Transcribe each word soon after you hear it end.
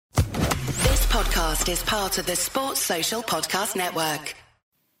podcast is part of the Sports Social Podcast Network.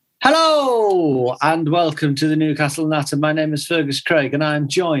 Hello and welcome to the Newcastle Natter. My name is Fergus Craig and I'm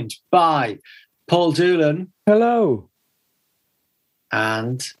joined by Paul Doolan. Hello.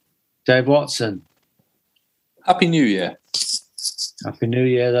 And Dave Watson. Happy New Year. Happy New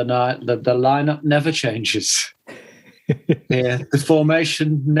Year. The lineup never changes. Yeah, the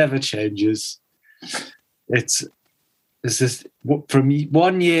formation never changes. It's just from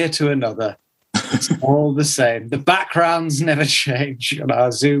one year to another. It's all the same. The backgrounds never change on our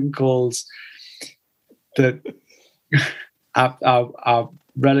Zoom calls. Our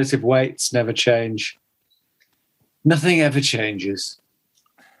relative weights never change. Nothing ever changes.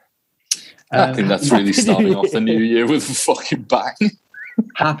 I think that's really starting off the new year with a fucking bang.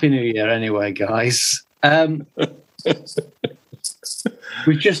 Happy New Year anyway, guys.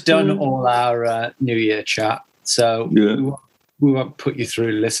 We've just done all our New Year chat, so we won't put you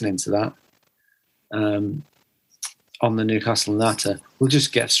through listening to that on the Newcastle Natter. We'll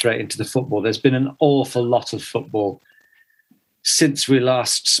just get straight into the football. There's been an awful lot of football since we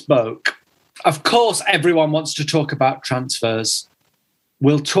last spoke. Of course, everyone wants to talk about transfers.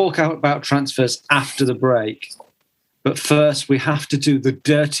 We'll talk about transfers after the break. But first, we have to do the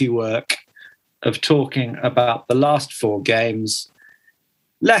dirty work of talking about the last four games.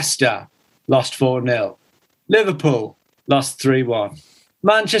 Leicester lost 4-0. Liverpool lost 3-1.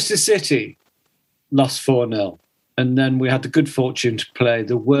 Manchester City lost 4-0. And then we had the good fortune to play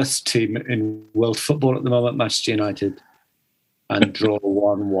the worst team in world football at the moment, Manchester United, and draw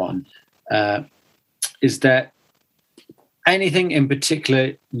 1-1. Is there anything in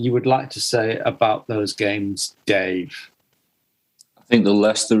particular you would like to say about those games, Dave? I think the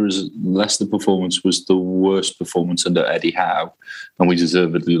Leicester performance was the worst performance under Eddie Howe, and we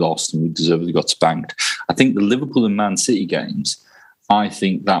deservedly lost and we deservedly got spanked. I think the Liverpool and Man City games, I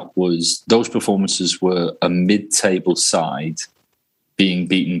think those performances were a mid-table side being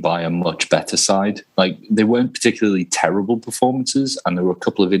beaten by a much better side. Like, they weren't particularly terrible performances, and there were a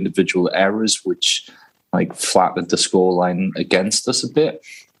couple of individual errors which flattened the scoreline against us a bit.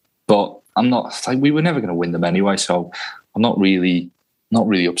 But we were never going to win them anyway, so I'm not really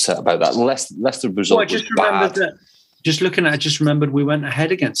upset about that. Leicester result was bad. Just looking at it, just remembered we went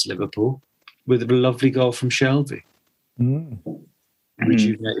ahead against Liverpool with a lovely goal from Shelby.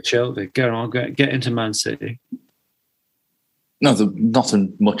 Rejuvenated Shelby. Go on, get into Man City. No,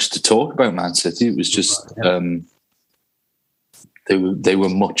 nothing much to talk about Man City. It was just they were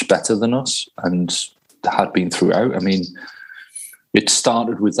much better than us and had been throughout. I mean, it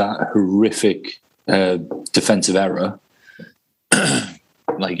started with that horrific defensive error,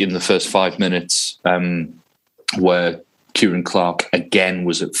 in the first 5 minutes, where Kieran Clark again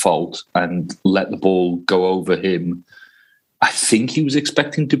was at fault and let the ball go over him. I think he was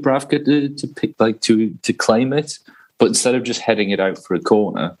expecting Dubravka to claim it, but instead of just heading it out for a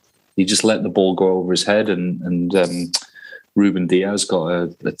corner, he just let the ball go over his head, and Ruben Diaz got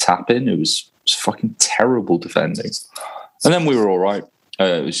a tap in. It was fucking terrible defending. And then we were all right.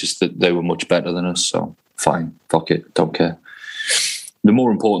 It was just that they were much better than us, so fine, fuck it, don't care. The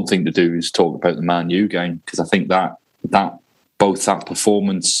more important thing to do is talk about the Man U game, because I think that both that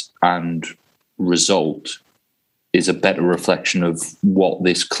performance and result is a better reflection of what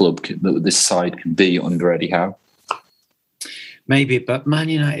this this side can be under Eddie Howe. Maybe, but Man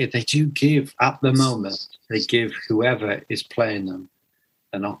United, they do give, at the moment, they give whoever is playing them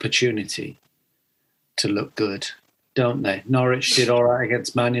an opportunity to look good, don't they? Norwich did all right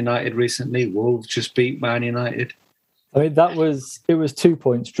against Man United recently. Wolves just beat Man United. I mean, it was 2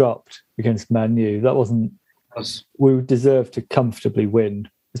 points dropped against Man U. That wasn't... We deserved to comfortably win.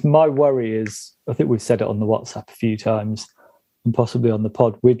 My worry is, I think we've said it on the WhatsApp a few times, and possibly on the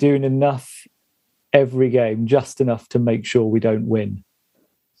pod, we're doing enough every game, just enough to make sure we don't win,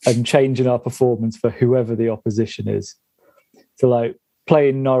 and changing our performance for whoever the opposition is. So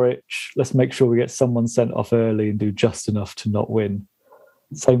playing Norwich, let's make sure we get someone sent off early and do just enough to not win.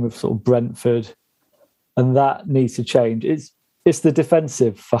 Same with sort of Brentford. And that needs to change. It's the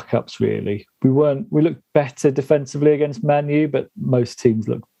defensive fuck-ups, really. We looked better defensively against Man U, but most teams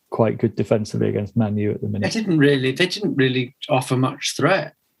look quite good defensively against Man U at the minute. They didn't really offer much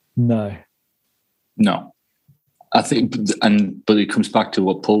threat. No. I think, but it comes back to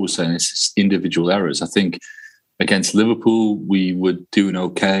what Paul was saying. It's individual errors. I think against Liverpool we were doing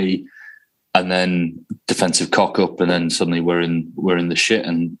okay, and then defensive cock up, and then suddenly we're in the shit,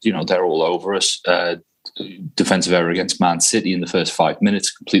 and they're all over us. Defensive error against Man City in the first 5 minutes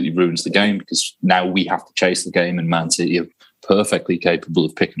completely ruins the game, because now we have to chase the game, and Man City are perfectly capable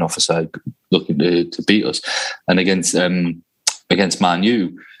of picking off a side looking to beat us. And against Man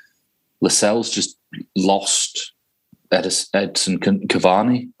U, Lascelles just lost Edson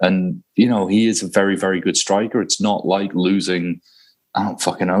Cavani, and he is a very, very good striker. It's not like losing, I don't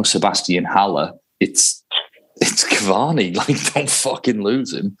fucking know, Sebastian Haller. It's Cavani. Like, don't fucking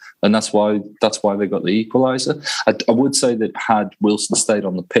lose him, and that's why they got the equaliser. I would say that had Wilson stayed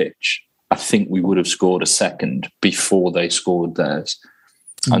on the pitch, I think we would have scored a second before they scored theirs,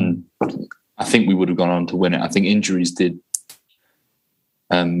 and I think we would have gone on to win it. I think injuries did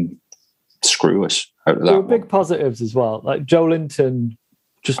screw us out of that. There were big positives as well. Like Joe Linton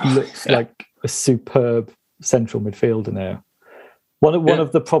just looks like a superb central midfielder now. One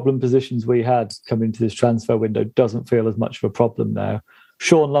of the problem positions we had coming into this transfer window doesn't feel as much of a problem now.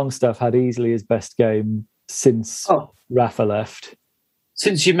 Sean Longstaff had easily his best game since Rafa left.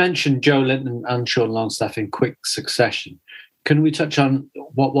 Since you mentioned Joe Linton and Sean Longstaff in quick succession, can we touch on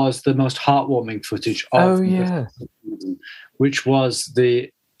what was the most heartwarming footage of which was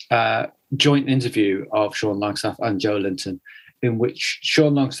the joint interview of Sean Longstaff and Joe Linton, in which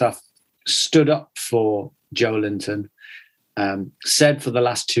Sean Longstaff stood up for Joe Linton, said for the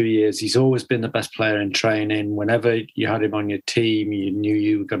last 2 years he's always been the best player in training. Whenever you had him on your team, you knew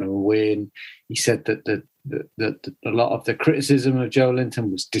you were going to win. He said that a lot of the criticism of Joe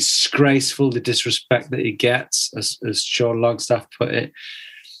Linton was disgraceful, the disrespect that he gets, as Sean Longstaff put it.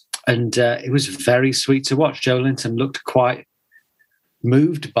 And it was very sweet to watch. Joe Linton looked quite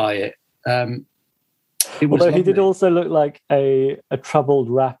moved by it. Although he did also look like a troubled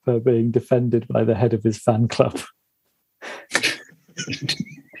rapper being defended by the head of his fan club.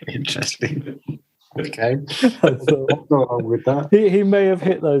 Interesting. Okay. What's wrong with that? He may have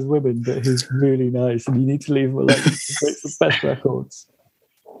hit those women, but he's really nice, and you need to leave him alone. It's the best records.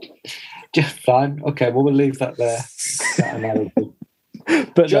 Just fine. Okay, well, we'll leave that there. That analogy.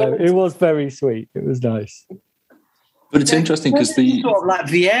 But no, it was very sweet. It was nice. But it's interesting because the sort of like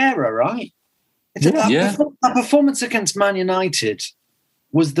Vieira, right? That performance against Man United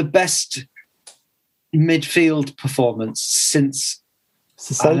was the best midfield performance since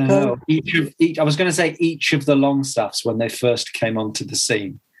Sissoko? I was going to say each of the Longstaffs when they first came onto the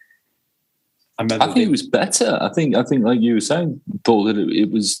scene. I think it was better. I think like you were saying, Paul, that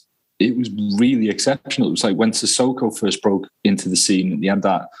it was really exceptional. It was like when Sissoko first broke into the scene, and he had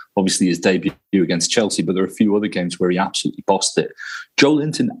that, obviously, his debut against Chelsea, but there are a few other games where he absolutely bossed it. Joe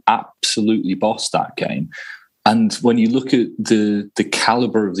Linton absolutely bossed that game. And when you look at the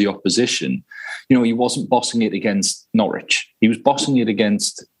calibre of the opposition, he wasn't bossing it against Norwich. He was bossing it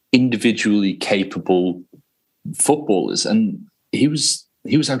against individually capable footballers, and he was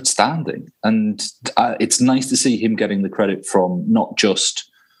outstanding. And it's nice to see him getting the credit from not just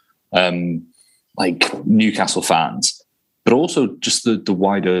like Newcastle fans, but also just the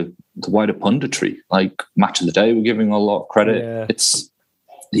wider punditry. Like Match of the Day, we're giving a lot of credit. Yeah.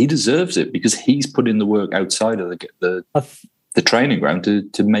 He deserves it because he's put in the work outside of the training ground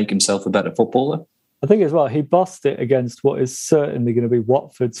to make himself a better footballer. I think as well, he bossed it against what is certainly going to be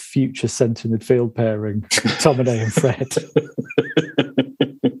Watford's future centre midfield pairing, McTominay and Fred.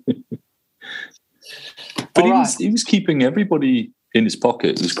 But he was keeping everybody in his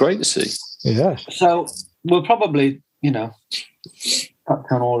pocket. It was great to see. Yeah. So we'll probably, touch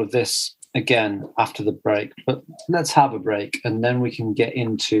on all of this again after the break, but let's have a break and then we can get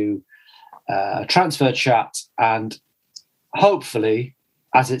into transfer chat and hopefully,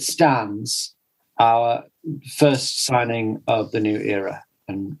 as it stands, our first signing of the new era,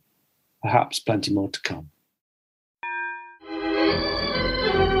 and perhaps plenty more to come.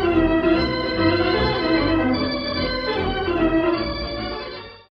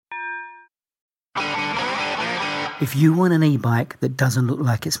 If you want an e-bike that doesn't look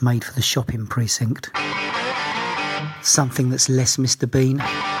like it's made for the shopping precinct, something that's less Mr. Bean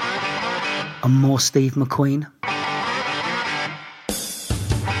and more Steve McQueen,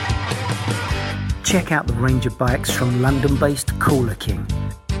 check out the range of bikes from London-based Cooler King.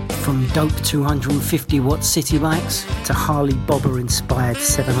 From dope 250-watt city bikes to Harley Bobber-inspired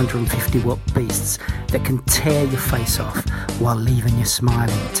 750-watt beasts that can tear your face off while leaving your smile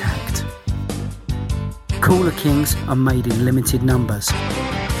intact. Cooler Kings are made in limited numbers,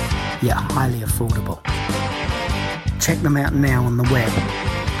 yet highly affordable. Check them out now on the web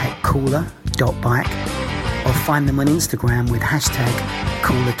at cooler.bike or find them on Instagram with hashtag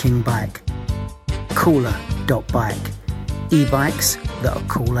CoolerKingBike. Cooler.bike. E-bikes that are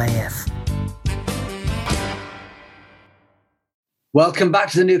cool AF. Welcome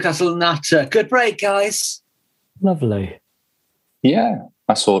back to the Newcastle Natter. Good break, guys. Lovely. Yeah,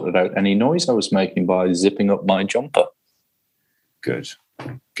 I sorted out any noise I was making by zipping up my jumper. Good.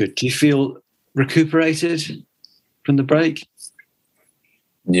 Do you feel recuperated from the break?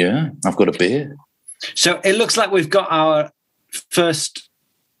 Yeah, I've got a beer. So it looks like we've got our first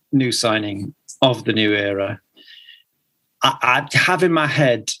new signing of the new era. I have in my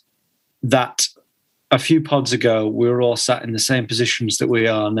head that a few pods ago, we were all sat in the same positions that we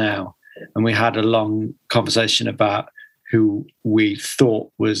are now. And we had a long conversation about who we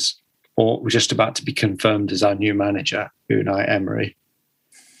thought was or just about to be confirmed as our new manager, Unai Emery.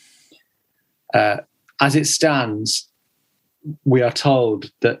 As it stands, we are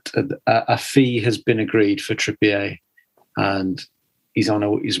told that a fee has been agreed for Trippier, and he's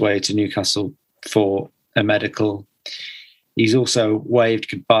on his way to Newcastle for a medical. He's also waved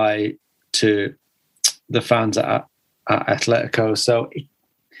goodbye to the fans at Atletico. So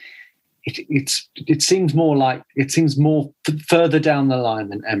it seems more further down the line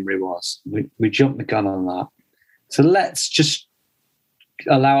than Emery was. We jumped the gun on that. So let's just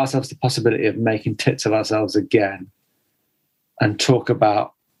allow ourselves the possibility of making tits of ourselves again and talk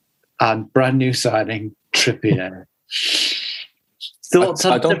about our brand new signing, Trippier. Thoughts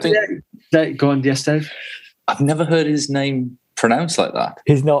on Trippier? Go on, yes, Dave? I've never heard his name pronounced like that.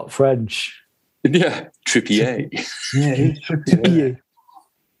 He's not French. Yeah, Trippier. Yeah, he's Trippier.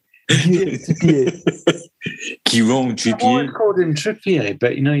 Kieron Trippier. I've always called him Trippier,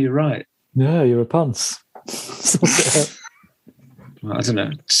 but you're right. No, you're a ponce. I don't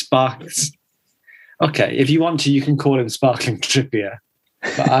know. Sparks. Okay, if you want to, you can call him Sparkling Trippier.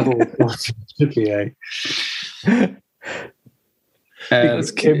 But I've always called him Trippier.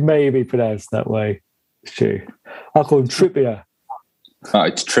 It may be pronounced that way. It's true. I'll call him Trippier.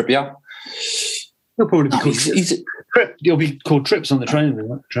 It's Trippier. He'll probably be called He'll be called Trips on the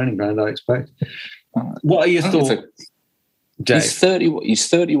training ground, I expect. What are your thoughts, Dave? He's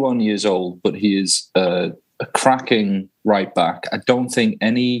 31 years old, but he is a cracking right back. I don't think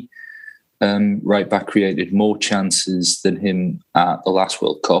any right back created more chances than him at the last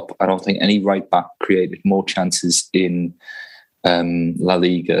World Cup. I don't think any right back created more chances in La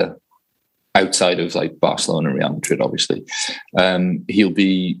Liga outside of like Barcelona and Real Madrid, obviously. He'll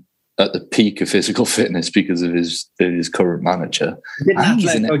be at the peak of physical fitness because of his current manager. Didn't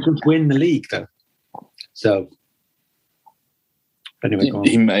Atletico just win the league, though? So, anyway,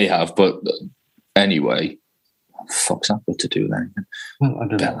 he may have, but anyway, what the fuck's that got to do then? Well, I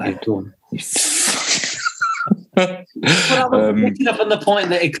don't know. Well, I was picking up on the point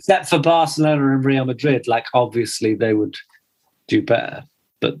that except for Barcelona and Real Madrid, like obviously they would do better,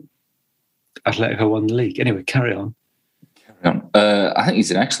 but Atletico won the league. Anyway, carry on. I think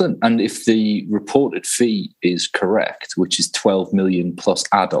he's an excellent, and if the reported fee is correct, which is 12 million plus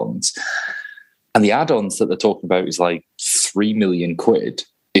add-ons, and the add-ons that they're talking about is like 3 million quid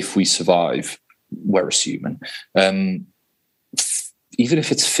if we survive, we're assuming. Even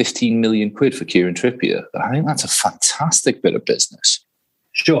if it's 15 million quid for Kieran Trippier, I think that's a fantastic bit of business.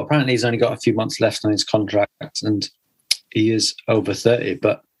 Sure, apparently he's only got a few months left on his contract and he is over 30,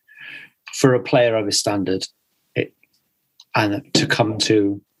 but for a player of his standard, and to come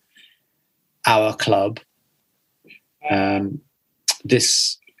to our club,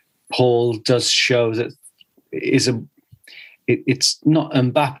 this poll does show that it's not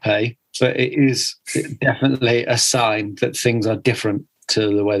Mbappe, but it is definitely a sign that things are different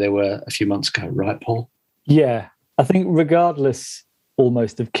to the way they were a few months ago, right, Paul? Yeah, I think regardless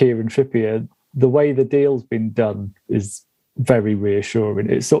almost of Kieran Trippier, the way the deal's been done is very reassuring.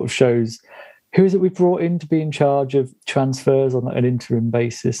 It sort of shows who is it we brought in to be in charge of transfers on an interim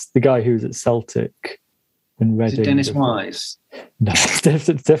basis? The guy who's at Celtic and Reading. Dennis Wise? No, it's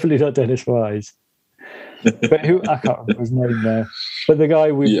definitely not Dennis Wise. But I can't remember his name there. But the guy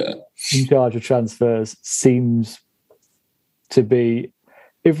in charge of transfers seems to be,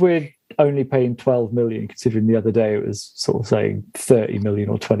 if we're only paying 12 million, considering the other day it was sort of saying 30 million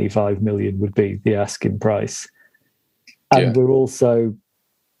or 25 million would be the asking price. And we're also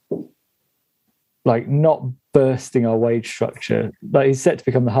like not bursting our wage structure. Like he's set to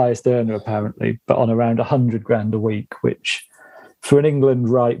become the highest earner apparently, but on around 100 grand a week, which for an England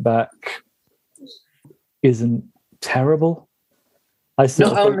right back isn't terrible. I think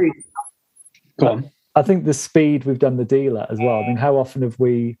the speed we've done the deal at as well. I mean, how often have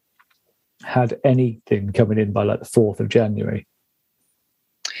we had anything coming in by like the 4th of January?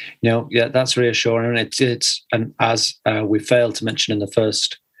 No, yeah, that's reassuring. It's and as we failed to mention in the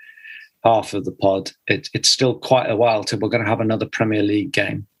first half of the pod, it's still quite a while till we're going to have another Premier League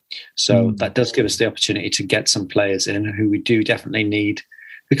game. So that does give us the opportunity to get some players in who we do definitely need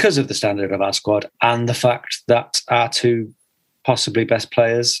because of the standard of our squad and the fact that our two possibly best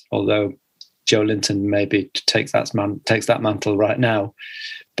players, although Joe Linton maybe takes that mantle right now,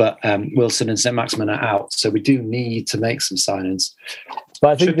 but Wilson and St. Maximin are out. So we do need to make some signings. But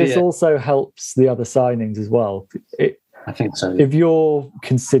I think this also helps the other signings as well. I think so. If you're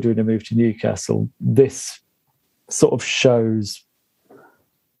considering a move to Newcastle, this sort of shows,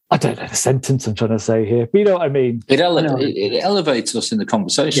 I don't know the sentence I'm trying to say here, but you know what I mean. It elevates us in the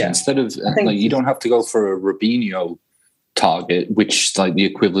conversation. Instead of you don't have to go for a Robinho target, which like the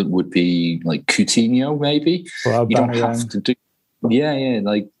equivalent would be like Coutinho, maybe. You don't have to do. Yeah.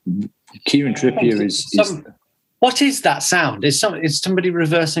 Like Kieran Trippier is. What is that sound? Is somebody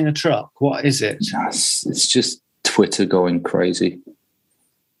reversing a truck? What is it? It's just Twitter going crazy.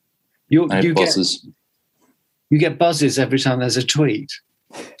 You get buzzes every time there's a tweet.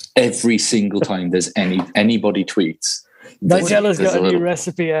 Every single time there's anybody tweets. Nigella's got a new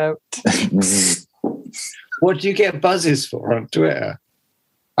recipe out. What do you get buzzes for on Twitter?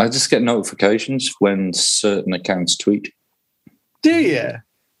 I just get notifications when certain accounts tweet. Do you?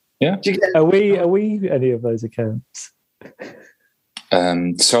 Yeah. Are we any of those accounts?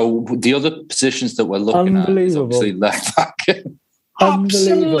 So the other positions that we're looking at is obviously left back.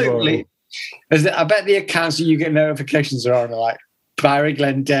 Absolutely. I bet the accounts that you get notifications are on are like Barry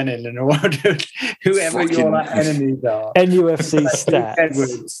Glendenning and whoever your enemies are. NUFC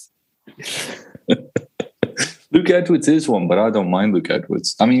stats. Luke Edwards is one, but I don't mind Luke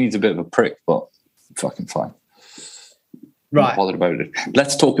Edwards. I mean, he's a bit of a prick, but fucking fine. Right. Not bothered about it.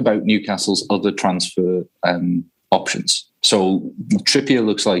 Let's talk about Newcastle's other transfer options. So Trippier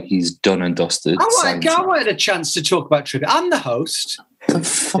looks like he's done and dusted. I wanted a chance to talk about Trippier. I'm the host. What the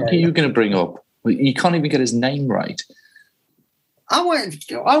fuck are you going to bring up? You can't even get his name right. I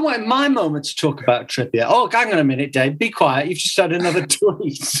wanted my moment to talk about Trippier. Oh, hang on a minute, Dave. Be quiet. You've just had another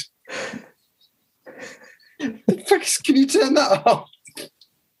tweet. Can you turn that off?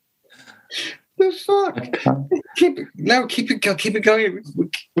 The fuck? Keep it going.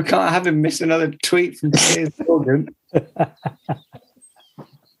 We can't have him miss another tweet from Piers Morgan.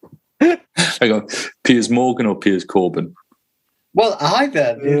 Hang on, Piers Morgan or Piers Corbyn? Well,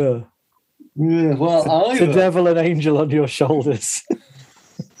 either. Yeah. Well, either. The devil and angel on your shoulders.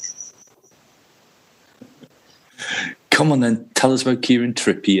 Come on, then. Tell us about Kieran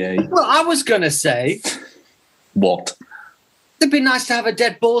Trippier. Well, I was going to say... What? It'd be nice to have a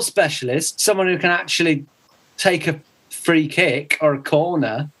dead ball specialist, someone who can actually take a free kick or a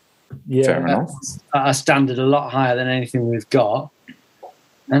corner. Yeah, fair enough. At a standard a lot higher than anything we've got.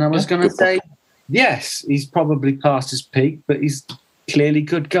 And I was going to say, yes, he's probably past his peak, but he's clearly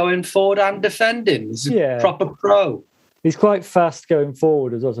good going forward and defending. He's a proper pro. He's quite fast going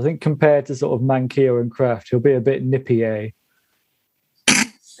forward as well. So I think compared to sort of Mankier and Kraft, he'll be a bit nippy, eh?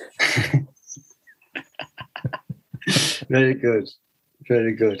 Very good.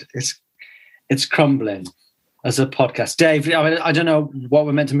 Very good. It's crumbling as a podcast. Dave, I don't know what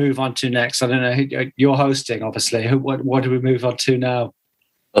we're meant to move on to next. I don't know. You're hosting, obviously. What do we move on to now?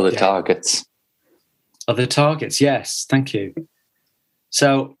 Other targets. Other targets, yes. Thank you.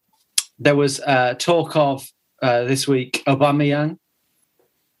 So there was talk of this week Aubameyang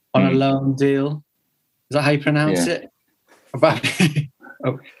on a loan deal. Is that how you pronounce it? Aubameyang.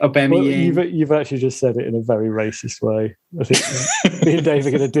 Well, you've actually just said it in a very racist way. I think me and Dave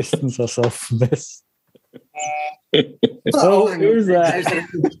are going to distance ourselves from this. Who's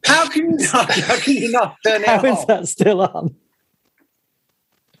that? How can you not turn it off? How is that still on?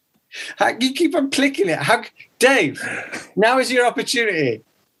 You keep on clicking it. Dave, now is your opportunity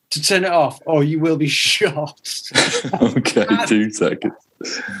to turn it off, or you will be shot. Okay, 2 seconds.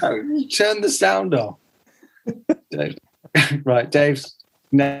 Turn the sound off. Dave. Right, Dave's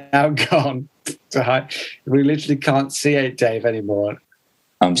now gone. We literally can't see it, Dave, anymore.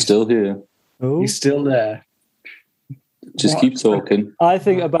 I'm still here. Ooh. He's still there. Just keep talking. I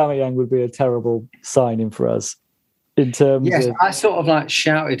think Aubameyang would be a terrible signing for us. In terms of... I sort of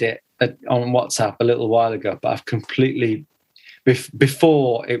shouted it on WhatsApp a little while ago, but I've completely,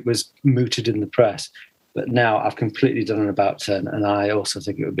 before it was mooted in the press, but now I've completely done an about turn, and I also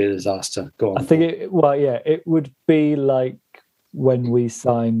think it would be a disaster. Go on. I think it would be like when we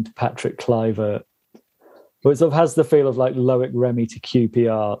signed Patrick Kluivert, but it sort of has the feel of like Loic Remy to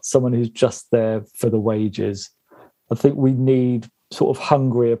QPR, someone who's just there for the wages. I think we need sort of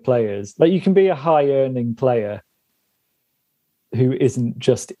hungrier players. Like, you can be a high-earning player who isn't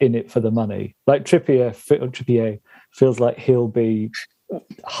just in it for the money. Like Trippier feels like he'll be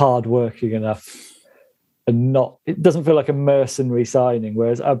hard-working enough and not... It doesn't feel like a mercenary signing,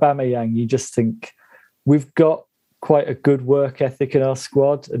 whereas Aubameyang, you just think we've got quite a good work ethic in our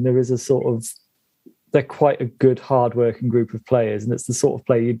squad, and there is a sort of... They're quite a good, hard-working group of players, and it's the sort of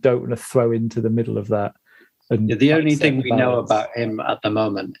player you don't want to throw into the middle of that. The only thing we know about him at the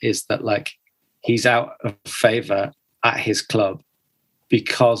moment is that he's out of favour at his club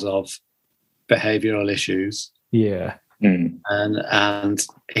because of behavioural issues. Yeah. And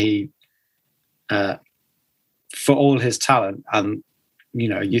he, for all his talent, and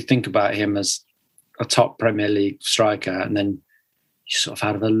you think about him as a top Premier League striker, and then you sort of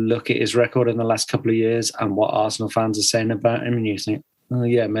have a look at his record in the last couple of years and what Arsenal fans are saying about him, and you think, oh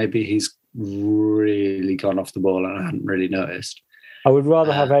yeah, maybe he's really gone off the ball and I hadn't really noticed. I would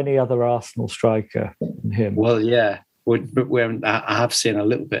rather have any other Arsenal striker than him. Well, yeah, but I have seen a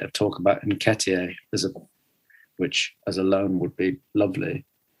little bit of talk about Nketiah which as a loan would be lovely.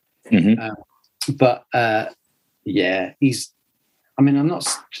 But yeah, I'm not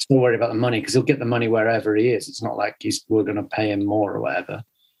so worried about the money because he'll get the money wherever he is. It's not like we're going to pay him more or whatever.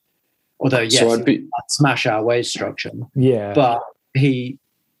 Although, yes, so I'd smash our wage structure. Yeah, but he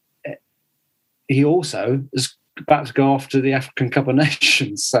also is about to go off to the African Cup of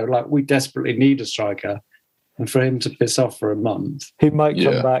Nations. So, we desperately need a striker. And for him to piss off for a month. He might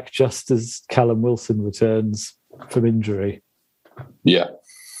come back just as Callum Wilson returns from injury. Yeah.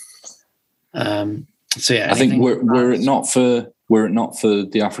 So, yeah. I think were it not for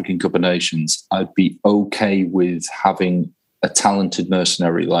the African Cup of Nations, I'd be okay with having a talented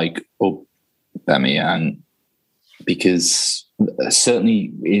mercenary like Aubameyang, because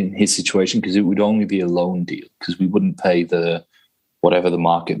certainly in his situation, because it would only be a loan deal, because we wouldn't pay whatever the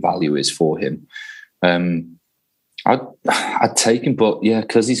market value is for him. I'd take him, but yeah,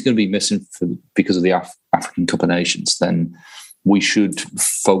 because he's going to be missing because of the African Cup of Nations, then we should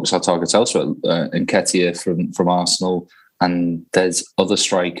focus our targets elsewhere. Nketiah from Arsenal, and there's other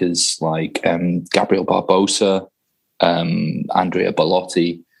strikers like Gabriel Barbosa, Andrea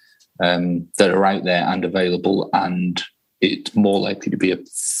Bellotti, that are out there and available, and it's more likely to be a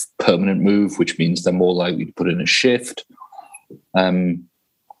permanent move, which means they're more likely to put in a shift.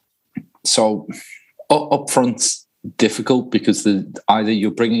 So up front, difficult, because either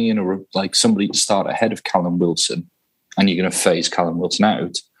you're bringing in somebody to start ahead of Callum Wilson and you're going to phase Callum Wilson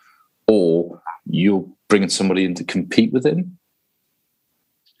out, or you're bringing somebody in to compete with him.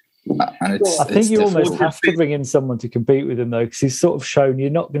 And I think you almost have to bring in someone to compete with him, though, because he's sort of shown you're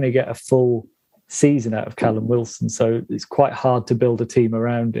not going to get a full season out of Callum Wilson, so it's quite hard to build a team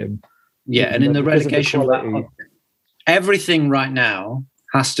around him. Yeah, and in the relegation battle, everything right now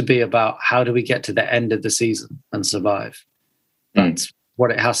has to be about how do we get to the end of the season and survive. That's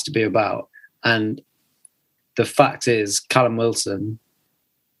what it has to be about. And the fact is, Callum Wilson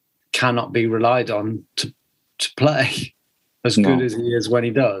cannot be relied on to play as good as he is when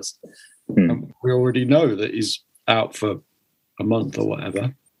he does. And we already know that he's out for a month or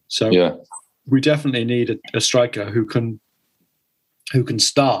whatever. So we definitely need a striker who can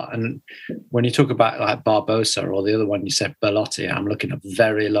start. And when you talk about like Barbosa or the other one you said, Bellotti, I'm looking at a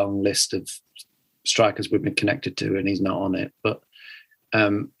very long list of strikers we've been connected to, and he's not on it. But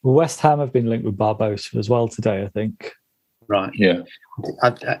West Ham have been linked with Barbosa as well today, I think. Right. Yeah.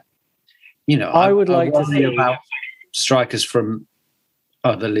 I would like to see about strikers from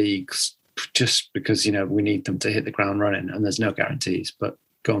other leagues, just because we need them to hit the ground running, and there's no guarantees. But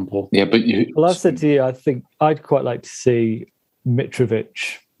go on, Paul. Yeah, but I've said to you, I think I'd quite like to see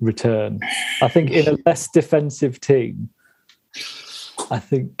Mitrovic return. I think in a less defensive team, I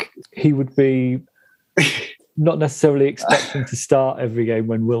think he would be not necessarily expecting to start every game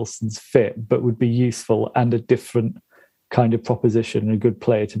when Wilson's fit, but would be useful and a different kind of proposition and a good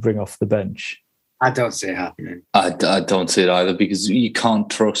player to bring off the bench. I don't see it happening. I don't see it either, because you can't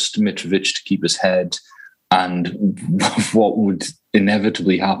trust Mitrovic to keep his head. And what would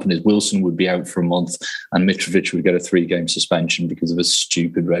inevitably happen is Wilson would be out for a month and Mitrovic would get a 3-game suspension because of a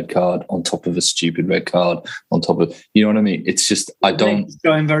stupid red card on top of a stupid red card on top of, you know what I mean? It's just, It's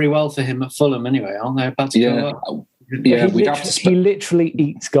going very well for him at Fulham anyway, aren't they? About to go up? Yeah, he literally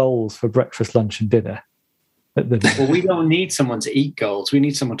eats goals for breakfast, lunch and dinner. Well, we don't need someone to eat goals. We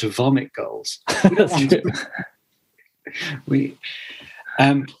need someone to vomit goals. We don't want to.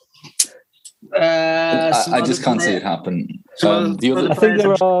 I just can't see it happen. I think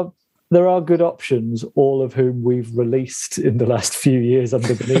there are good options, all of whom we've released in the last few years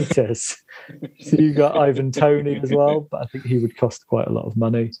under Benitez. So you got Ivan Toney as well, but I think he would cost quite a lot of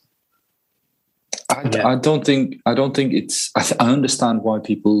money. I don't think it's. I understand why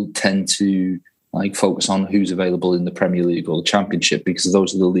people tend to focus on who's available in the Premier League or the Championship, because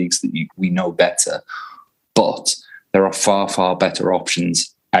those are the leagues that we know better. But there are far, far better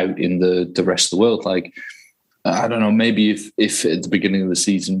options out in the rest of the world. I don't know, maybe if at the beginning of the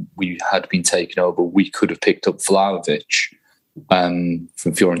season we had been taken over, we could have picked up Vlahovic from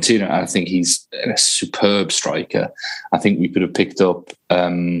Fiorentina. I think he's a superb striker. I think we could have picked up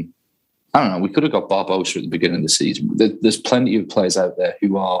I don't know. We could have got Barbosa at the beginning of the season. There's plenty of players out there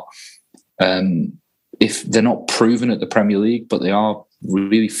who are, if they're not proven at the Premier League, but they are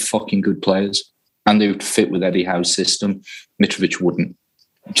really fucking good players, and they would fit with Eddie Howe's system. Mitrovic wouldn't.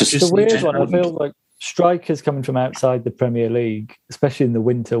 Just a weird one. I feel like strikers coming from outside the Premier League, especially in the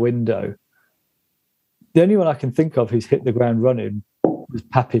winter window. The only one I can think of who's hit the ground running was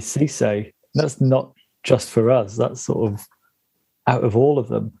Papi Cisse. That's not just for us. That's sort of out of all of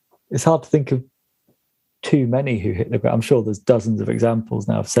them. It's hard to think of too many who hit the ground. I'm sure there's dozens of examples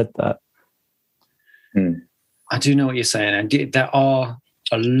now. I've said that. I do know what you're saying. And there are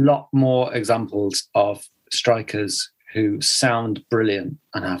a lot more examples of strikers who sound brilliant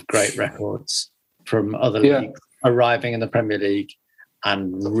and have great records from other leagues arriving in the Premier League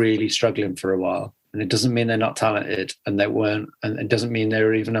and really struggling for a while. And it doesn't mean they're not talented, and they weren't, and it doesn't mean they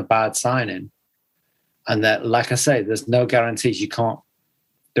were even a bad signing. And that, like I say, there's no guarantees. You can't.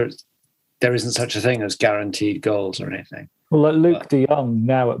 There isn't such a thing as guaranteed goals or anything. Well, like Luke de Jong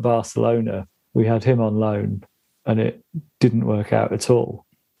now at Barcelona, we had him on loan, and it didn't work out at all.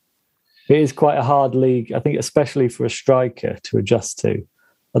 It is quite a hard league, I think, especially for a striker to adjust to.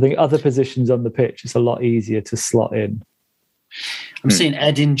 I think other positions on the pitch, it's a lot easier to slot in. I'm seeing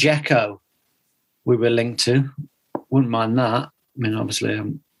Edin Dzeko. We were linked to. Wouldn't mind that. I mean, obviously, I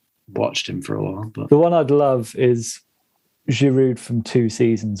haven't watched him for a while. But the one I'd love is Giroud from 2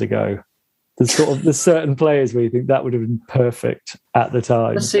 seasons ago. There's certain players where you think that would have been perfect at the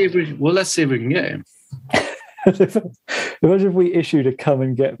time. Let's see if we can get him. Imagine if we issued a come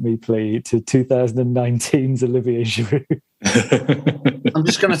and get me plea to 2019's Olivier Giroud. I'm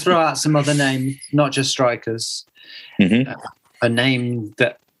just going to throw out some other names, not just strikers. Mm-hmm. A name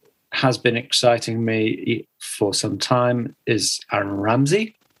that has been exciting me for some time is Aaron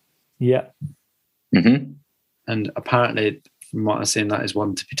Ramsey. Yeah. Mm-hmm. And apparently, from what I've seen, that is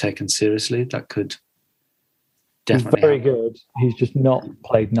one to be taken seriously. That could definitely He's very happen. good. He's just not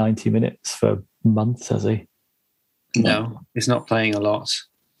played 90 minutes for months, has he? No, he's not playing a lot.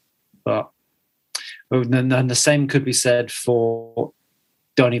 But then the same could be said for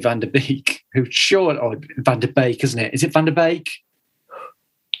Donny van der Beek, Van der Beek, isn't it? Is it Van der Beek?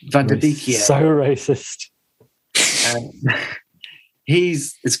 Van der Beek, yeah. So racist.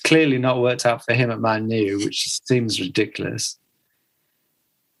 It's clearly not worked out for him at Man U, which seems ridiculous.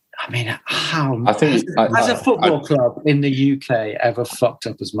 I mean, has a football club in the UK ever fucked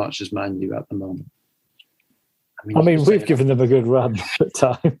up as much as Man U at the moment? I mean, we've given them a good run at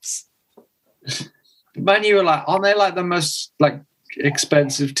times. Man U are aren't they the most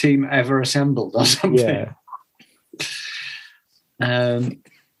expensive team ever assembled or something? Yeah.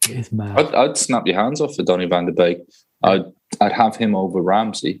 It is mad. I'd snap your hands off for Donny van der Beek. I'd have him over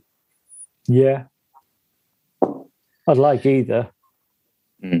Ramsey. Yeah. I'd like either.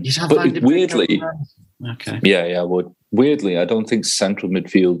 But weirdly, okay. Yeah, I would. Weirdly, I don't think central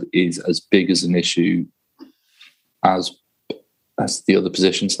midfield is as big as an issue as the other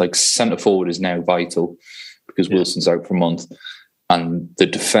positions. Like centre forward is now vital because Wilson's out for a month, and the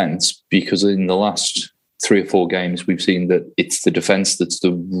defence, because in the last 3 or 4 games we've seen that it's the defence that's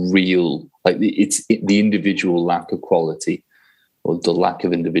the real, it's the individual lack of quality, or the lack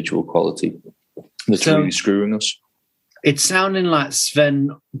of individual quality that's really screwing us. It's sounding like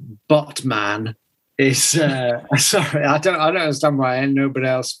Sven Botman is sorry, I don't understand why nobody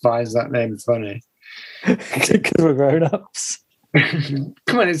else finds that name funny. Because we're grown-ups.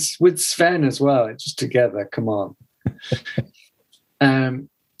 Come on, it's with Sven as well. It's just together. Come on.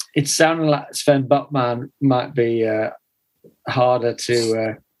 It's sounding like Sven Botman might be harder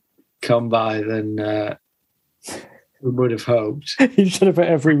to come by than we would have hoped. You should have put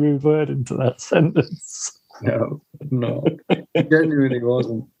every rude word into that sentence. No, it genuinely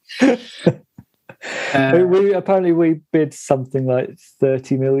wasn't. We bid something like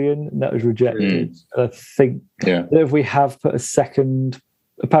 30 million, and that was rejected. I think that if we have put a second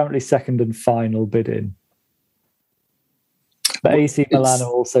and final bid in, but AC Milan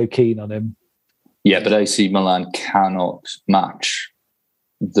are also keen on him. Yeah, but AC Milan cannot match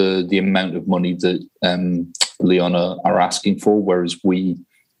the amount of money that Lyon are asking for, whereas we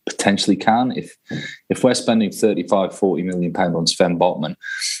potentially can. If we're spending 35-40 million pounds on Sven Botman,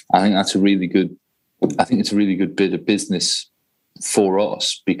 I think it's a really good bit of business for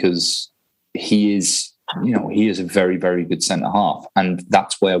us, because he is a very, very good centre half, and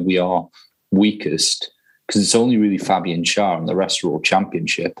that's where we are weakest, because it's only really Fabian Schär and the rest are all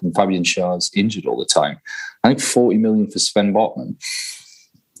Championship, and Fabian Schär's injured all the time. I think 40 million for Sven Botman.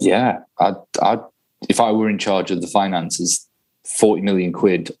 Yeah, I'd if I were in charge of the finances, 40 million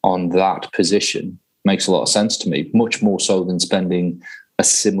quid on that position makes a lot of sense to me, much more so than spending a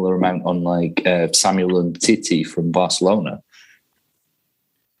similar amount on like Samuel Umtiti from Barcelona.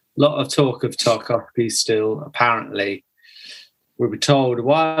 A lot of talk of Tarkowski still. Apparently, we were told a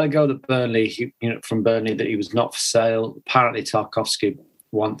while ago that from Burnley, that he was not for sale. Apparently, Tarkowski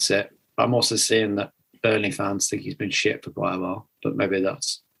wants it. I'm also seeing that Burnley fans think he's been shit for quite a while, but maybe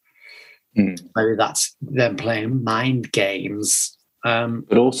that's them playing mind games.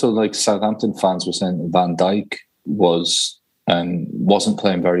 But also, like Southampton fans were saying that Van Dijk wasn't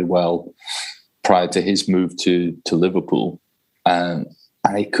playing very well prior to his move to Liverpool, and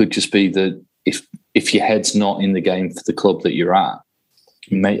it could just be that if your head's not in the game for the club that you're at,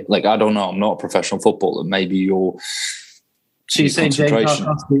 I don't know, I'm not a professional footballer. Maybe you're. So you're saying James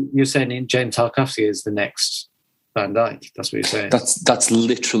Tarkowski is the next Van Dijk? That's what you're saying. That's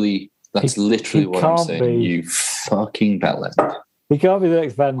literally what I'm saying. Be. You fucking bellend. He can't be the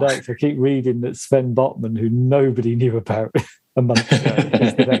next Van Dijk. So I keep reading that Sven Botman, who nobody knew about a month ago,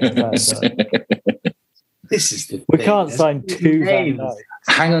 is the next Van Dijk. This is the we thing. can't sign two Van Dijks.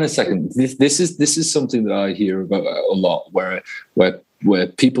 Hang on a second. This is something that I hear about a lot, where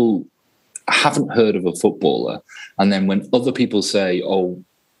people haven't heard of a footballer, and then when other people say, "Oh,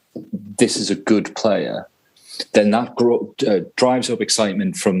 this is a good player," then that drives up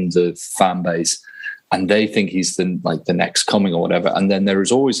excitement from the fan base, and they think he's the next coming or whatever. And then there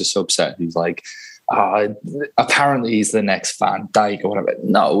is always a subset who's like, apparently he's the next Van Dijk or whatever.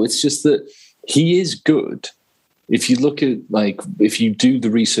 No, it's just that he is good. If you look at, if you do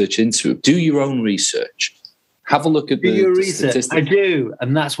the research into it, do your own research. Have a look at the statistics. I do,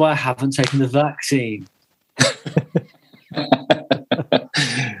 and that's why I haven't taken the vaccine.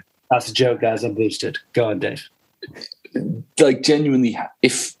 That's a joke, guys. I'm boosted. Go on, Dave. Genuinely,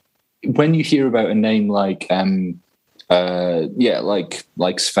 when you hear about a name like Sven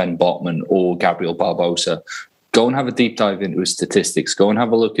Botman or Gabriel Barbosa, go and have a deep dive into his statistics. Go and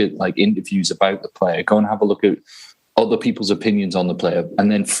have a look at interviews about the player. Go and have a look at other people's opinions on the player, and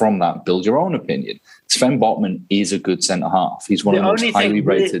then from that, build your own opinion. Sven Botman is a good centre half. He's one of the most highly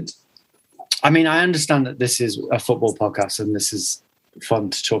rated. I mean, I understand that this is a football podcast and this is fun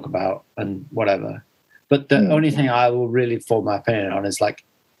to talk about and whatever. But the only thing I will really form my opinion on is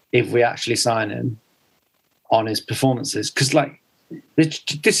if we actually sign him on his performances, because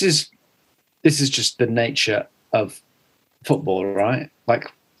this is just the nature of football, right?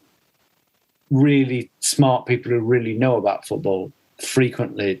 Really smart people who really know about football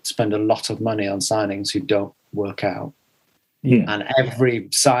frequently spend a lot of money on signings who don't work out. Yeah. And every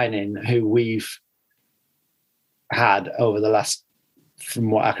signing who we've had over the last,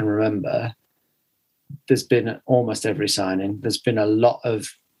 from what I can remember, there's been almost every signing. There's been a lot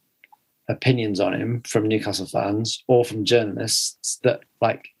of opinions on him from Newcastle fans or from journalists that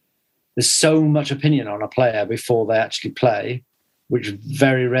there's so much opinion on a player before they actually play, which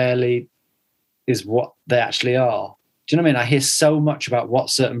very rarely is what they actually are. Do you know what I mean? I hear so much about what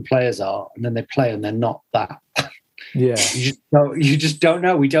certain players are, and then they play and they're not that. Yeah. You just don't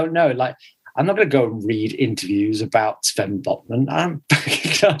know. We don't know. I'm not going to go and read interviews about Sven Botman. I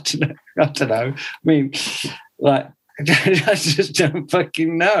don't know. I mean, I just don't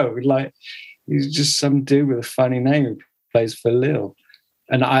fucking know. He's just some dude with a funny name who plays for Lille.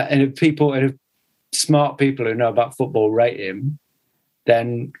 And if smart people who know about football rate him,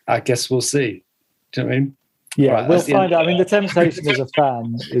 then I guess we'll see. Do you know what I mean? Yeah, right, we'll find out. I mean, the temptation as a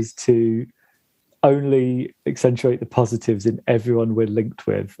fan is to only accentuate the positives in everyone we're linked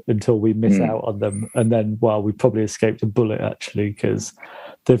with until we miss out on them. And then, we probably escaped a bullet, actually, because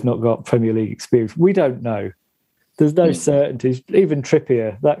they've not got Premier League experience. We don't know. There's no certainties. Even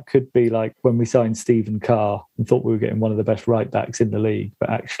Trippier, that could be like when we signed Stephen Carr and thought we were getting one of the best right-backs in the league, but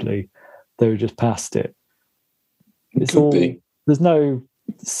actually they were just past it. There's no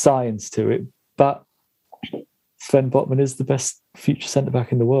science to it, but Sven Botman is the best future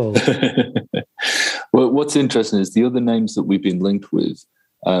centre-back in the world. Well, what's interesting is the other names that we've been linked with,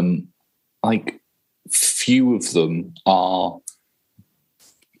 few of them are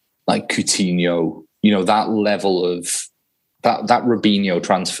like Coutinho, that level of that Robinho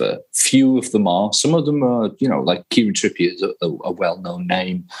transfer. Few of them are. Some of them are, like Kieran Trippier is a well-known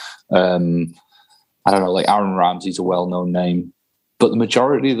name. I don't know, Aaron Ramsey's a well-known name. But the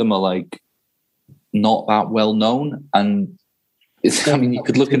majority of them are not that well known, and you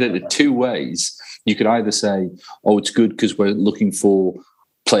could look at it in two ways. You could either say, "Oh, it's good because we're looking for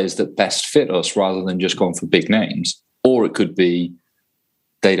players that best fit us, rather than just going for big names," or it could be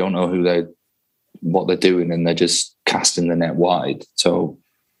they don't know what they're doing, and they're just casting the net wide. So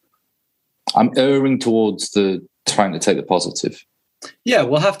I'm erring towards the trying to take the positive. Yeah,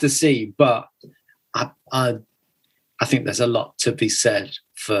 we'll have to see, but I I think there's a lot to be said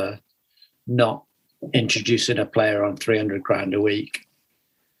for not introducing a player on 300 grand a week.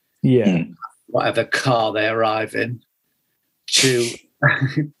 Yeah. Whatever car they arrive in to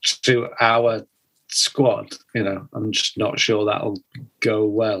our squad. I'm just not sure that'll go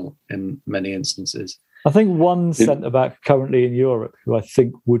well in many instances. I think one centre-back currently in Europe who I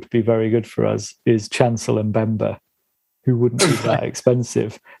think would be very good for us is Chancel Mbemba, who wouldn't be that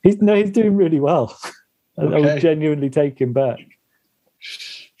expensive. He's doing really well. Okay. I would genuinely take him back.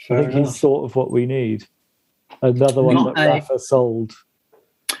 I think he's sort of what we need. Another one that Rafa sold.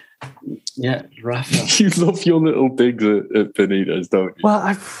 Yeah, Rafa. You love your little digs at Benitez, don't you? Well,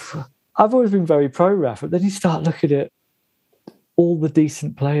 I've always been very pro Rafa. Then you start looking at all the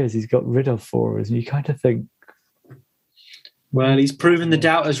decent players he's got rid of for us, and you kind of think, well, he's proven the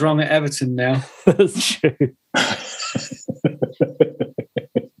doubters wrong at Everton now. That's true.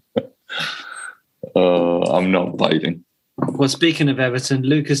 I'm not biting. Well, speaking of Everton,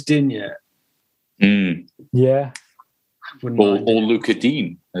 Lucas Digne. Yeah. Or Luca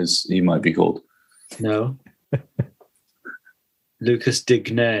Dean, as he might be called. No. Lucas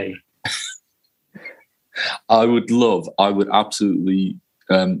Digne. I would absolutely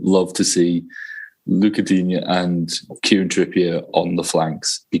love to see Luca Digne and Kieran Trippier on the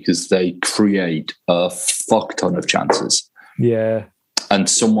flanks, because they create a fuck ton of chances. Yeah. And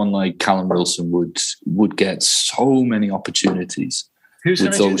someone like Callum Wilson would get so many opportunities. Who's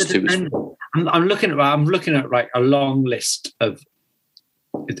going to do the defending? I'm looking at a long list of.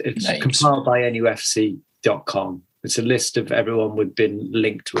 It's names. Compiled by NUFC.com. It's a list of everyone we've been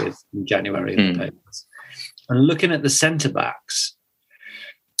linked with in January in the papers. And looking at the centre backs,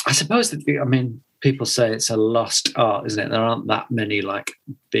 I suppose that people say it's a lost art, isn't it? There aren't that many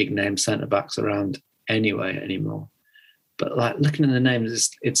big name centre backs around anymore. But looking at the names,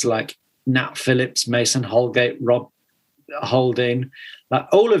 it's like Nat Phillips, Mason Holgate, Rob Holding.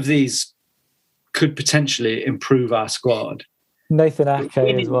 All of these could potentially improve our squad. Nathan Ake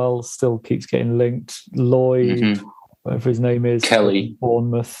as well still keeps getting linked. Lloyd, whatever his name is, Kelly,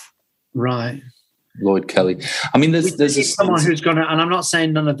 Bournemouth. Right. Lloyd Kelly. There's someone who's going to, and I'm not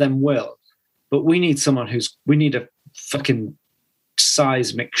saying none of them will, but we need we need a fucking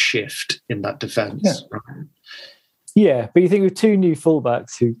seismic shift in that defence. Yeah. Right? Yeah, but you think with two new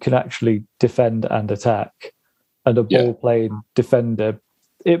fullbacks who can actually defend and attack, and a ball-playing defender,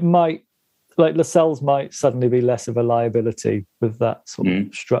 it might, Lascelles might suddenly be less of a liability with that sort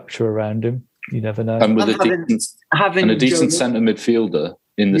of structure around him. You never know. And with a decent centre midfielder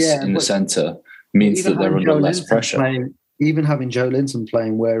in the centre means that they're under less pressure. Even having Joe Linton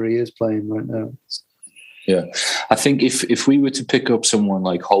playing where he is playing right now. Yeah, I think if we were to pick up someone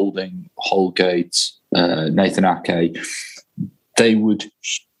like Holding, Holgate, Nathan Ake, they would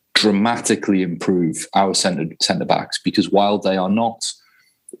dramatically improve our centre backs, because while they're not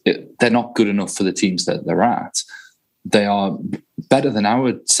good enough for the teams that they're at, they are better than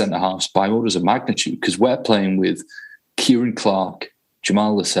our centre halves by orders of magnitude, because we're playing with Kieran Clark,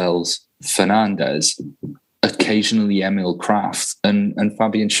 Jamal Lascelles, Fernandez, occasionally Emil Kraft and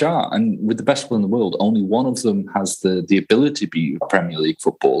Fabian Schär. And with the best one in the world, only one of them has the ability to be a Premier League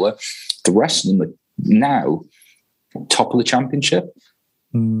footballer. The rest of them are now top of the Championship.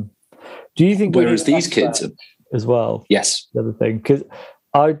 Do you think? Whereas these kids are as well? Yes. The other thing, because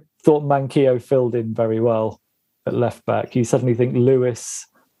I thought Manquillo filled in very well at left back. You suddenly think Lewis,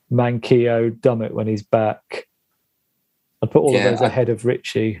 Manquillo, Dummett when he's back. I'd put all of those ahead of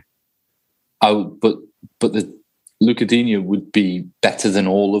Richie. But the Luca Digne would be better than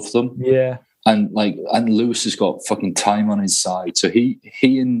all of them. Yeah. And Lewis has got fucking time on his side. So he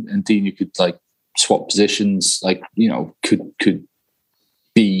and Digne could swap positions, could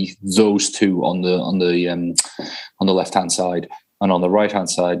be those two on the left hand side. And on the right hand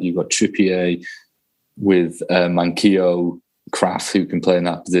side you've got Trippier with Manquillo, Kraft, who can play in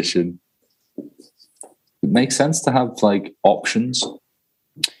that position. It makes sense to have options.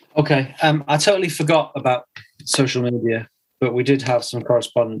 Okay, I totally forgot about social media, but we did have some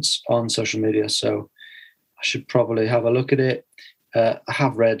correspondence on social media, so I should probably have a look at it. I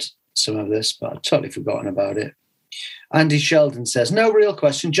have read some of this, but I've totally forgotten about it. Andy Sheldon says, no real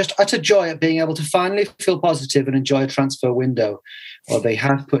question, just utter joy at being able to finally feel positive and enjoy a transfer window. Or they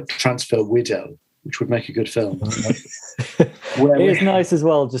have put transfer widow, which would make a good film. It is nice as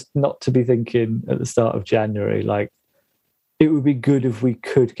well just not to be thinking at the start of January, it would be good if we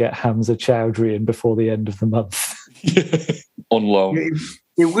could get Hamza Chowdhury in before the end of the month. On loan.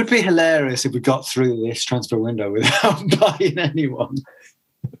 It would be hilarious if we got through this transfer window without buying anyone.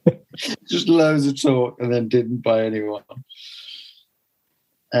 Just loads of talk and then didn't buy anyone.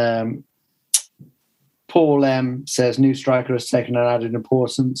 Paul M says new striker has taken an added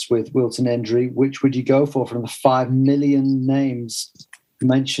importance with Wilton injury. Which would you go for from the 5 million names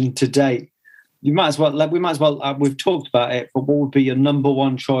mentioned to date? We might as well. We've talked about it, but what would be your number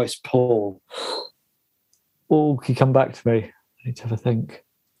one choice, Paul? Oh, can you come back to me? I need to have a think.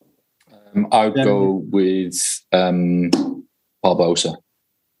 I'd go with Barbosa.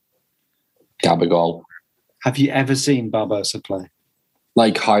 Gabigol. Have you ever seen Barbosa play?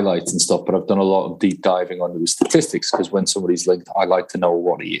 Like highlights and stuff, but I've done a lot of deep diving onto the statistics because when somebody's linked, I like to know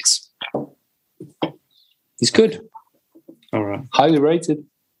what he is. He's good. All right. Highly rated.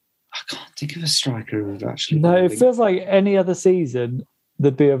 I can't think of a striker who'd actually... No, it feels like any other season,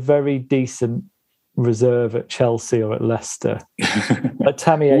 there'd be a very decent reserve at Chelsea or at Leicester. Like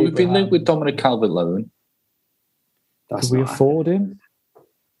Tammy Abraham. We've been linked with Dominic Calvert-Lewin. Could we afford him?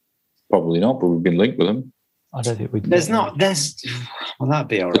 Probably not, but we've been linked with him. I don't think we. Well, that'd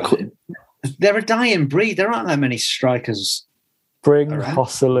be all right. They're a dying breed. There aren't that many strikers. Bring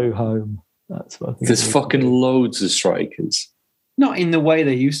Hosselu home. That's what I think. There's fucking loads of strikers. Not in the way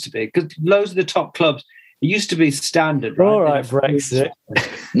they used to be, because loads of the top clubs, it used to be standard, right? All right, Brexit.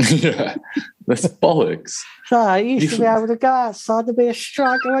 Yeah, that's bollocks. So you used to be able to go outside to be a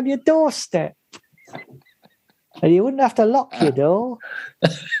striker on your doorstep. And you wouldn't have to lock your door.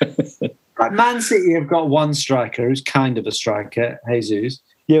 Right, Man City have got one striker who's kind of a striker, Jesus.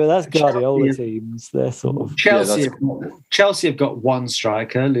 Yeah, but that's Guardiola teams. They're sort of... Chelsea have got one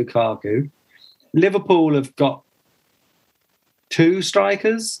striker, Lukaku. Liverpool have got 2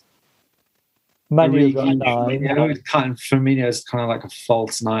 strikers. Man U got 9. Firmino's kind of like a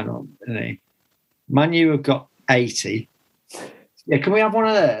false 9, isn't he? Man U have got 80. Yeah, can we have one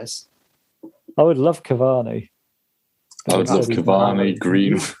of theirs? I would love Cavani. I would love Cavani,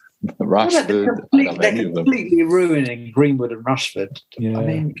 Green, Rashford. They're completely ruining Greenwood and Rashford. Yeah. I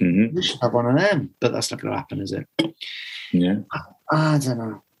mean, we should have one of them, but that's not going to happen, is it? Yeah. I don't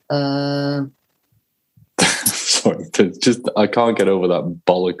know. Sorry, I can't get over that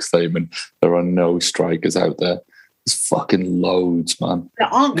bollock statement. There are no strikers out there. There's fucking loads, man.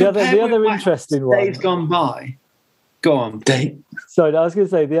 The other interesting one. Days gone by. Go on. Sorry, I was going to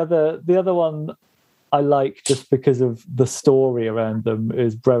say the other one I like just because of the story around them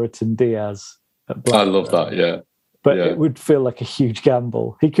is Brereton Diaz. I love that, yeah. But it would feel like a huge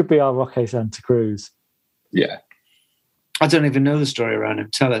gamble. He could be our Roque Santa Cruz. Yeah. I don't even know the story around him.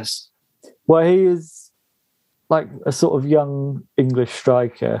 Tell us. Well, he is like a sort of young English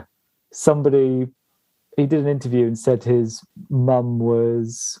striker. He did an interview and said his mum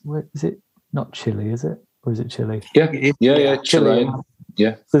was, is it not Chile, is it? Or is it Chile? Yeah, Chilean.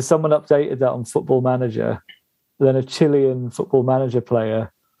 Yeah. So someone updated that on Football Manager. Then a Chilean Football Manager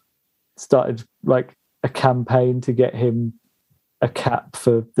player started like a campaign to get him a cap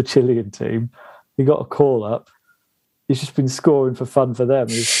for the Chilean team. He got a call up. He's just been scoring for fun for them.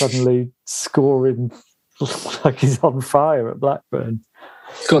 He's suddenly scoring like he's on fire at Blackburn.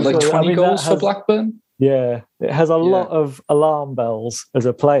 He's got like 20 goals for Blackburn? Yeah. It has a lot of alarm bells as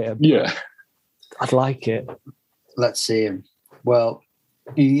a player. Yeah. I'd like it. Let's see him. Well,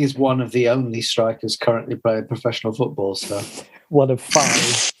 he is one of the only strikers currently playing professional football. So one of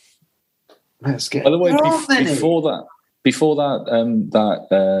 5. Let's get. By the way, before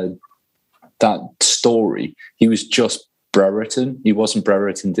that story, he was just Brereton. He wasn't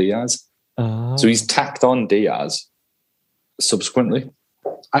Brereton Diaz. So he's tacked on Diaz subsequently.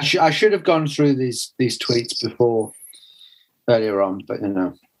 I should have gone through these tweets before earlier on, but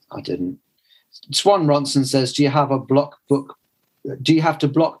I didn't. Swan Ronson says, do you have to block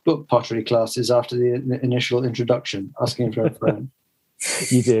book pottery classes after the initial introduction? Asking for a friend.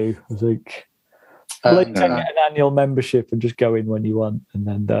 You do, I think. Well, you can get an annual membership and just go in when you want, and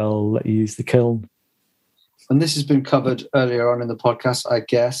then they'll let you use the kiln. And this has been covered earlier on in the podcast, I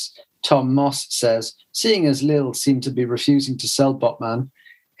guess. Tom Moss says, seeing as Lille seem to be refusing to sell Botman,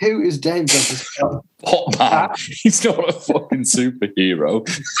 who is Dave going to sell? Botman? He's not a fucking superhero.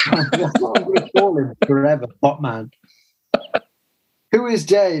 That's what I'm going to call him forever, Botman. Who is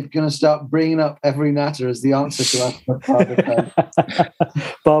Dave going to start bringing up every natter as the answer to that?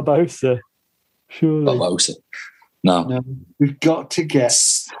 Barbosa. Surely. Barbosa. No. We've got to get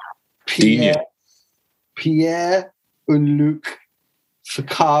Pierre and Luke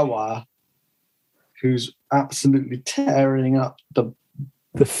Fukawa, who's absolutely tearing up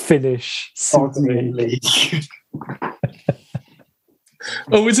the Finnish Super League.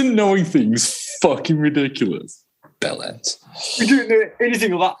 Oh, isn't knowing things fucking ridiculous? Bellends. We don't know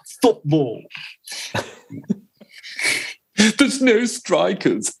anything about football. There's no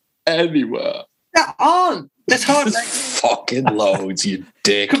strikers anywhere. There aren't. There's hardly fucking loads, you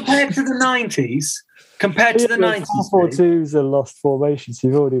dick. Compared to the 90s, compared to the 90s. 4-4-2 is a lost formation, so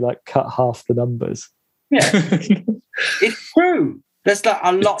you've already cut half the numbers. Yeah, it's true. There's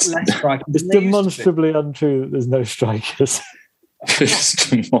a lot less strikers. It's demonstrably untrue that there's no strikers. I'm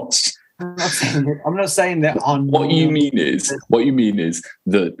not saying that on. What you mean is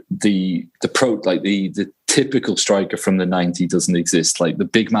that the typical striker from the 90s doesn't exist, like the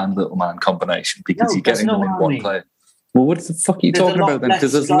big man, little man combination, because you're getting them in one player. Well, what the fuck are you talking about then?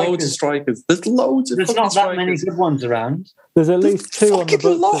 Because there's loads of strikers. There's loads of There's not that strikers. many good ones around. There's at least 2 on the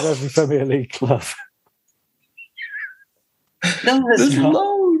books of every Premier League club. No, there's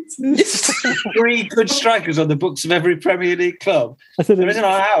loads. 3 good strikers on the books of every Premier League club. There isn't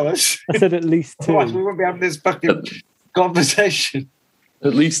on ours. I said at least 2. Otherwise, we wouldn't be having this fucking conversation.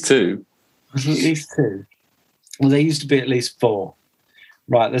 At least 2. At least 2. Well, there used to be at least 4.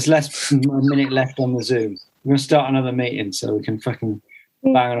 Right, there's a minute left on the Zoom. We're going to start another meeting so we can fucking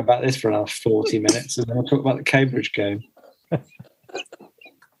bang on about this for another 40 minutes, and then we'll talk about the Cambridge game.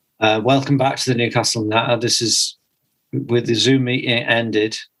 Welcome back to the Newcastle Natter. This is, with the Zoom meeting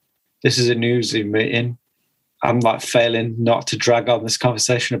ended, this is a new Zoom meeting. I'm failing not to drag on this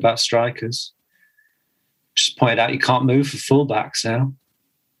conversation about strikers. Just pointed out you can't move for fullbacks now.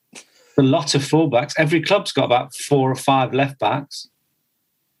 A lot of fullbacks. Every club's got about 4 or 5 left backs.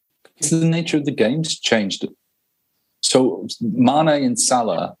 The nature of the game's changed. So Mane and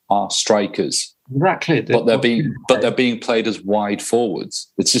Salah are strikers. Exactly. But they're being played as wide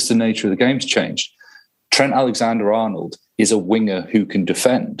forwards. It's just the nature of the game's changed. Trent Alexander-Arnold is a winger who can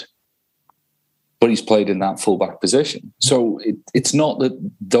defend, but he's played in that fullback position. So it's not that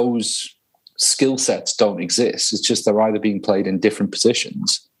those skill sets don't exist. It's just they're either being played in different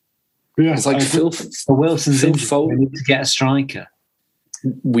positions. Yeah, it's like Phil Wilson's Phil injured. Foden. We need to get a striker.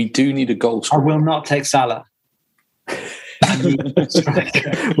 We do need a goal scorer. I will not take Salah.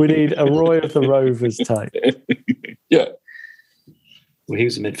 We need a Roy of the Rovers type. Yeah. Well, he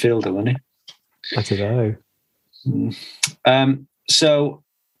was a midfielder, wasn't he? I don't know.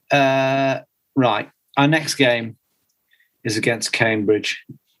 Right. Our next game is against Cambridge.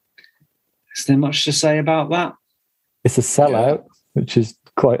 Is there much to say about that? It's a sellout, which is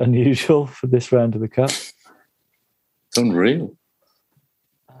quite unusual for this round of the Cup. It's unreal.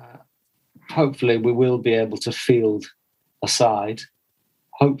 Hopefully we will be able to field a side.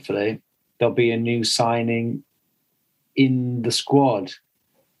 Hopefully there'll be a new signing in the squad.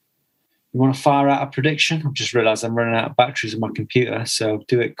 You want to fire out a prediction? I've just realised I'm running out of batteries on my computer, so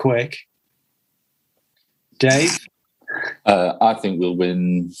do it quick. Dave? I think we'll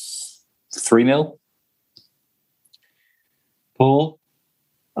win 3-0. Paul?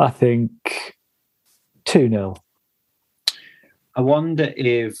 I think 2-0. I wonder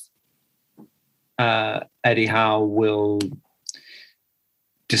if Eddie Howe will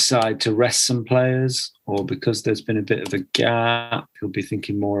decide to rest some players, or because there's been a bit of a gap, he'll be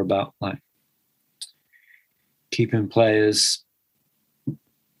thinking more about keeping players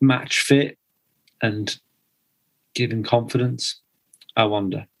match fit and giving confidence. I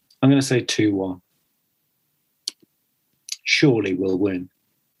wonder. I'm going to say 2-1. Surely we'll win.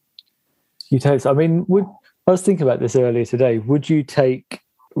 You'd hope so. I mean, I was thinking about this earlier today. Would you take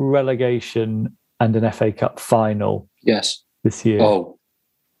relegation and an FA Cup final? Yes. This year? Oh.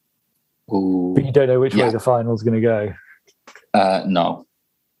 Ooh. But you don't know which way the final's going to go? No.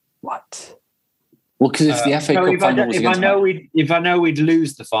 What? Well, because if the FA Cup final was against if I know we'd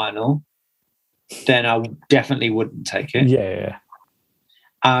lose the final, then I definitely wouldn't take it. Yeah.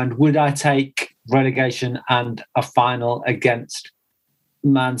 And would I take relegation and a final against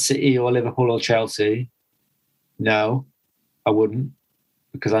Man City or Liverpool or Chelsea? No, I wouldn't,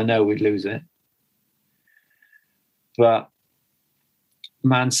 because I know we'd lose it. But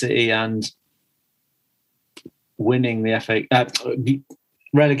Man City and winning the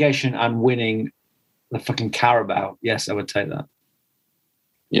relegation and winning the fucking Carabao, yes, I would take that.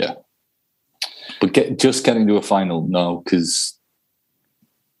 Yeah. But getting to a final, no, because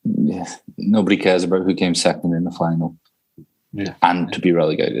nobody cares about who came second in the final. Yeah. And to be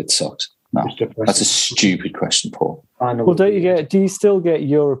relegated sucks. No, that's a stupid question, Paul. Well, do you still get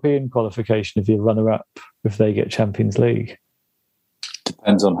European qualification if you're runner-up if they get Champions League?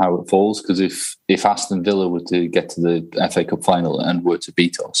 Depends on how it falls, because if Aston Villa were to get to the FA Cup final and were to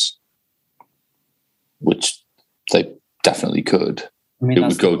beat us, which they definitely could, it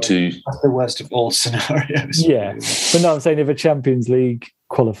would go to... That's the worst of all scenarios. Yeah, but no, I'm saying if a Champions League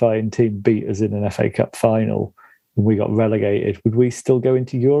qualifying team beat us in an FA Cup final and we got relegated, would we still go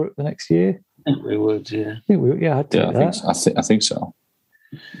into Europe the next year? I think we would, yeah. I'd take that. I think so.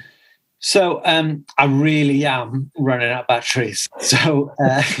 So I really am running out of batteries. So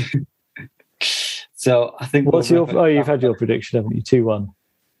So I think you've had your prediction, haven't you? 2-1.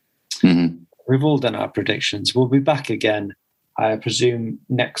 Mm-hmm. We've all done our predictions. We'll be back again, I presume,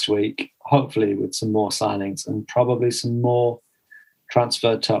 next week, hopefully with some more signings and probably some more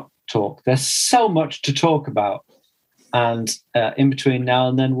transfer talk. There's so much to talk about. And in between now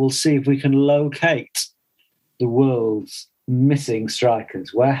and then, we'll see if we can locate the world's missing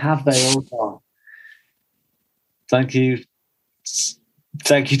strikers. Where have they all gone? Thank you,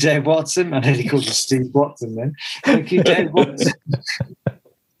 Dave Watson. I nearly called you Steve Watson then. Thank you, Dave Watson.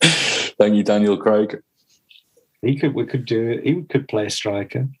 Thank you, Daniel Craig. We could do it. He could play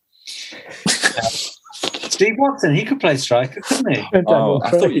striker. Steve Watson, he could play striker, couldn't he? I thought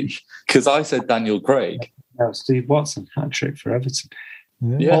because I said Daniel Craig. No, Steve Watson, hat trick for Everton.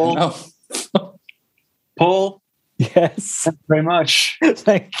 Yeah, Paul, no. Paul. Yes. Thank you very much.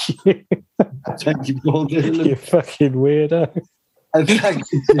 Thank you. Thank you, Paul Dillon. You fucking weirdo. And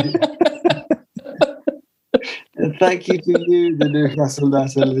thank you to you, the Newcastle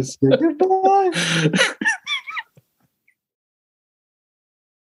Natter listener. Goodbye.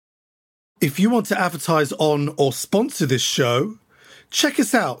 If you want to advertise on or sponsor this show, check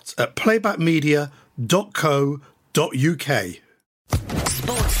us out at playbackmedia.co.uk.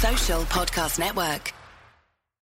 Sports Social Podcast Network.